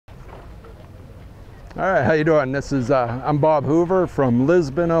All right, how you doing? This is I'm Bob Hoover from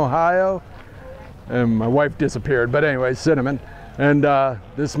Lisbon, Ohio, and my wife disappeared. But anyway, Cinnamon, and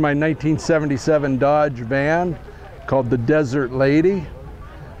this is my 1977 Dodge van called the Desert Lady.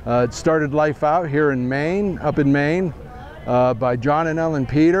 It started life out here in Maine, up in Maine, by John and Ellen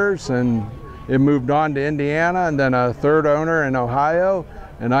Peters, and it moved on to Indiana, and then a third owner in Ohio,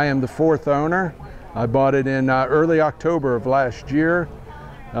 and I am the fourth owner. I bought it in early October of last year.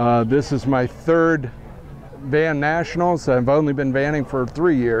 This is my third Van Nationals. I've only been vanning for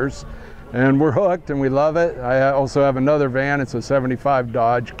 3 years, and we're hooked and we love it. I also have another van. It's a 75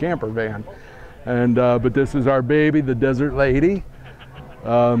 Dodge camper van, and but this is our baby, the Desert Lady.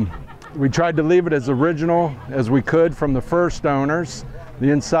 We tried to leave it as original as we could from the first owners.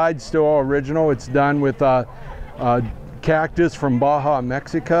 The inside's still all original. It's done with cactus from Baja,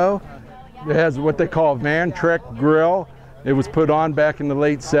 Mexico. It has what they call a Van Trek grill. It was put on back in the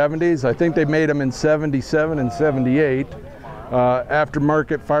late 70s. I think they made them in 77 and 78.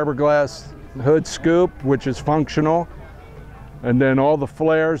 Aftermarket fiberglass hood scoop, which is functional. And then all the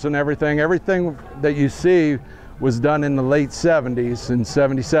flares and everything that you see was done in the late 70s, in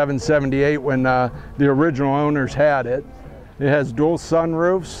 77, 78, when the original owners had it. It has dual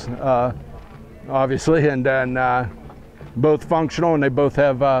sunroofs, obviously, and then both functional, and they both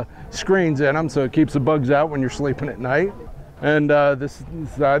have screens in them, so it keeps the bugs out when you're sleeping at night. And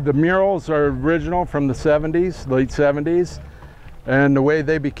the murals are original from the 70s, late 70s. And the way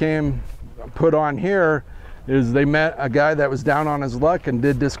they became put on here is they met a guy that was down on his luck and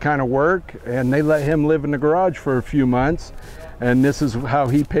did this kind of work, and they let him live in the garage for a few months. And this is how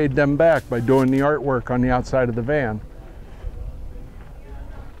he paid them back, by doing the artwork on the outside of the van.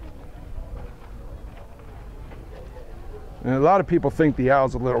 And a lot of people think the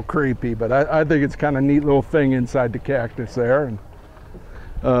owl's a little creepy, but I think it's kind of a neat little thing inside the cactus there. And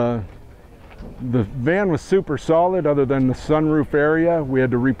the van was super solid other than the sunroof area. We had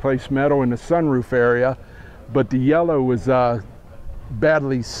to replace metal in the sunroof area, but the yellow was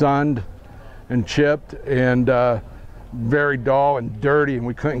badly sunned and chipped and very dull and dirty, and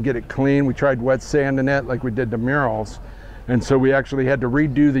we couldn't get it clean. We tried wet sanding it like we did the murals. And so we actually had to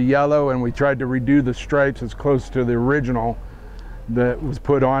redo the yellow, and we tried to redo the stripes as close to the original that was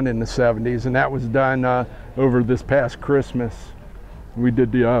put on in the 70s. And that was done over this past Christmas. We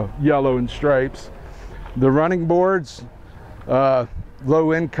did the yellow and stripes. The running boards,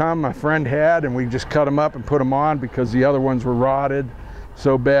 low income, my friend had, and we just cut them up and put them on because the other ones were rotted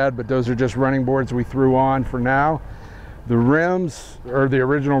so bad, but those are just running boards we threw on for now. The rims are the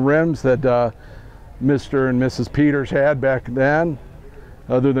original rims that Mr. and Mrs. Peters had back then,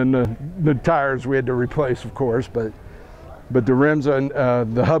 other than the tires we had to replace, of course, but the rims and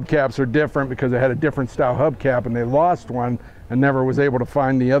the hubcaps are different because they had a different style hubcap, and they lost one and never was able to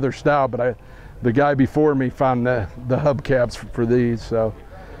find the other style, but the guy before me found the hubcaps for these. So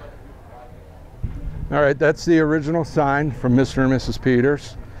all right, that's the original sign from Mr. and Mrs.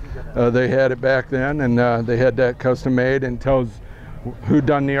 Peters. They had it back then, and they had that custom made, and tells who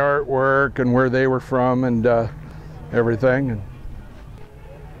done the artwork and where they were from and everything. And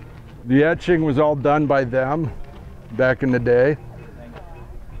the etching was all done by them back in the day.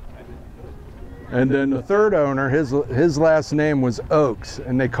 And then the third owner, his last name was Oaks,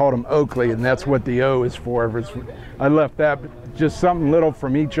 and they called him Oakley, and that's what the O is for. I left that, just something little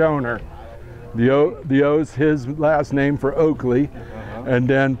from each owner. The O is his last name for Oakley. And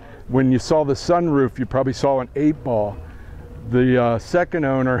then when you saw the sunroof, you probably saw an 8-ball. The second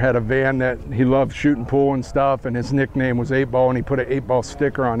owner had a van that he loved shooting pool and stuff, and his nickname was 8-ball, and he put an 8-ball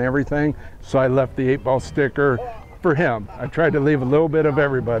sticker on everything. So I left the 8-ball sticker for him. I tried to leave a little bit of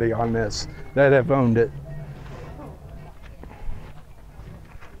everybody on this that have owned it.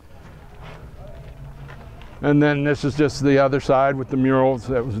 And then this is just the other side with the murals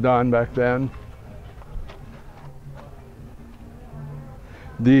that was done back then.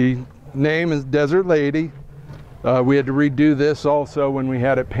 The name is Desert Lady. We had to redo this also when we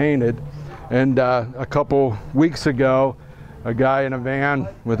had it painted. And a couple weeks ago, a guy in a van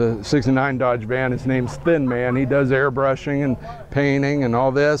with a 69 Dodge van, his name's Thin Man. He does airbrushing and painting and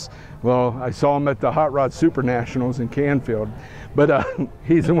all this. Well, I saw him at the Hot Rod Super Nationals in Greenfield. But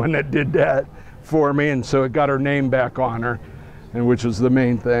he's the one that did that for me, and so it got her name back on her, and which was the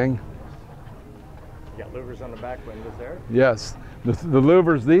main thing. You got louvers on the back windows there? Yes. The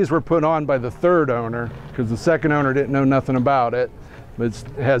louvers, these were put on by the third owner because the second owner didn't know nothing about it. But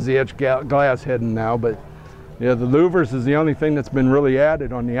it has the etched glass hidden now. But yeah, the louvers is the only thing that's been really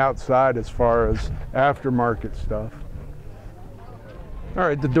added on the outside as far as aftermarket stuff. All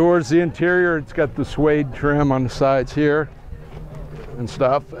right, the doors, the interior, it's got the suede trim on the sides here and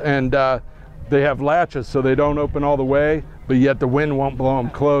stuff. And they have latches so they don't open all the way, but yet the wind won't blow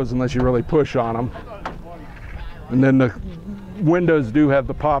them closed unless you really push on them. And then the windows do have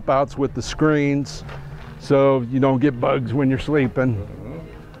the pop outs with the screens, so you don't get bugs when you're sleeping.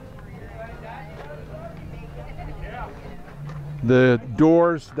 The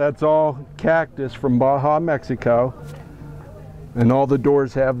doors, that's all cactus from Baja, Mexico. And all the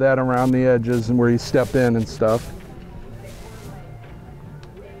doors have that around the edges and where you step in and stuff.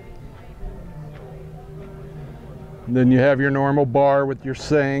 And then you have your normal bar with your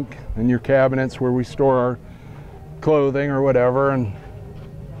sink and your cabinets where we store our clothing or whatever, and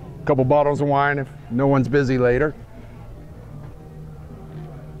a couple bottles of wine if no one's busy later.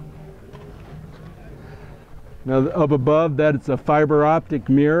 Now up above that, it's a fiber optic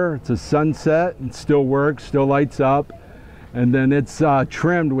mirror. It's a Sunset. It still works, still lights up. And then it's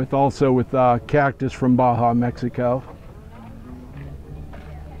trimmed with also with cactus from Baja, Mexico.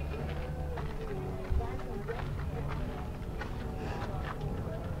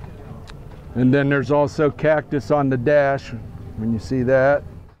 And then there's also cactus on the dash, when you see that.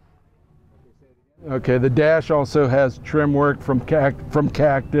 Okay, the dash also has trim work from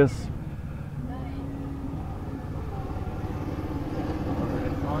cactus.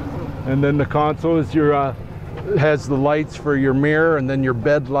 And then the console is your has the lights for your mirror and then your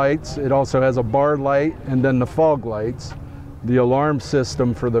bed lights. It also has a bar light and then the fog lights, the alarm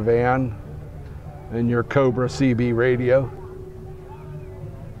system for the van, and your Cobra CB radio.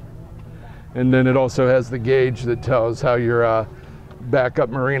 And then it also has the gauge that tells how your backup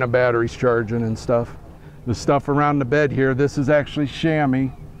marina battery's charging and stuff. The stuff around the bed here, this is actually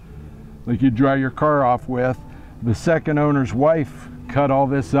chamois, like you dry your car off with. The second owner's wife cut all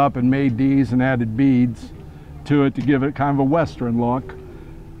this up and made these and added beads to it to give it kind of a Western look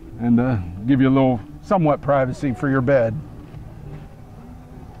and give you a little somewhat privacy for your bed.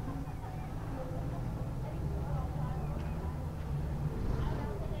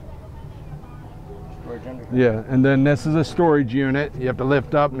 Yeah, and then this is a storage unit. You have to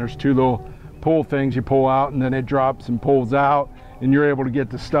lift up and there's two little pull things you pull out, and then it drops and pulls out, and you're able to get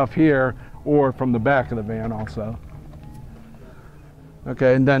the stuff here or from the back of the van also.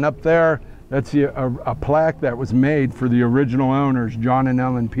 Okay, and then up there, that's a plaque that was made for the original owners, John and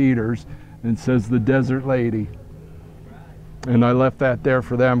Ellen Peters, and it says the Desert Lady. And I left that there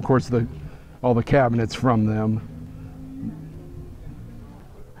for them. Of course, all the cabinets from them.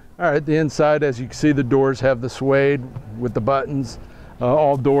 All right, the inside, as you can see, the doors have the suede with the buttons.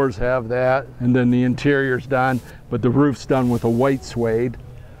 All doors have that, and then the interior's done, but the roof's done with a white suede.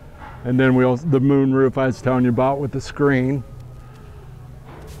 And then the moon roof I was telling you about with the screen.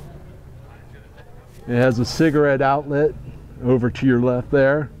 It has a cigarette outlet over to your left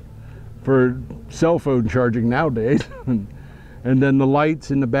there for cell phone charging nowadays. And then the lights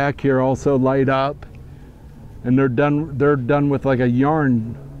in the back here also light up, and they're done with like a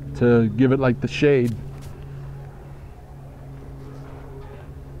yarn to give it like the shade.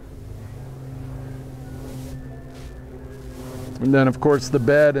 And then of course the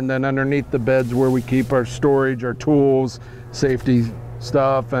bed, and then underneath the bed's where we keep our storage, our tools, safety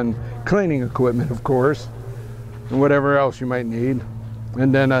stuff, and cleaning equipment, of course, and whatever else you might need.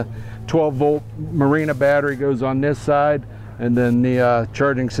 And then a 12-volt marina battery goes on this side, and then the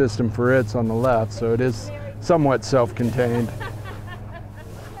charging system for it's on the left, so it is somewhat self-contained.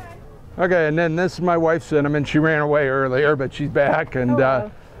 Okay, and then this is my wife, Cinnamon. She ran away earlier, but she's back,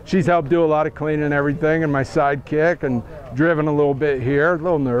 and she's helped do a lot of cleaning and everything, and my sidekick, and driven a little bit here, a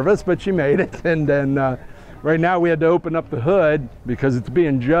little nervous, but she made it. And then right now we had to open up the hood because it's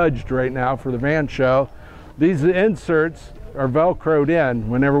being judged right now for the van show. These inserts are Velcroed in.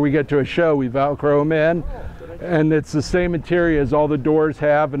 Whenever we get to a show, we Velcro them in, and it's the same material as all the doors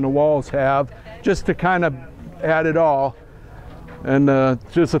have and the walls have, just to kind of add it all. And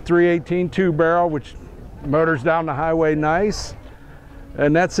just a 318 2 barrel, which motors down the highway nice.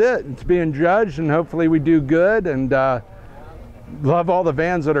 And that's it. It's being judged, and hopefully we do good. And love all the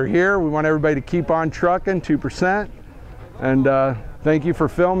vans that are here. We want everybody to keep on trucking, 2%. And thank you for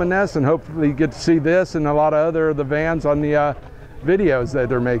filming this, and hopefully you get to see this and a lot of other of the vans on the videos that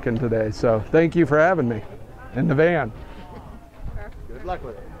they're making today. So thank you for having me in the van. Good luck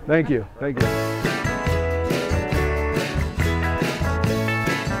with it. Thank you. Thank you.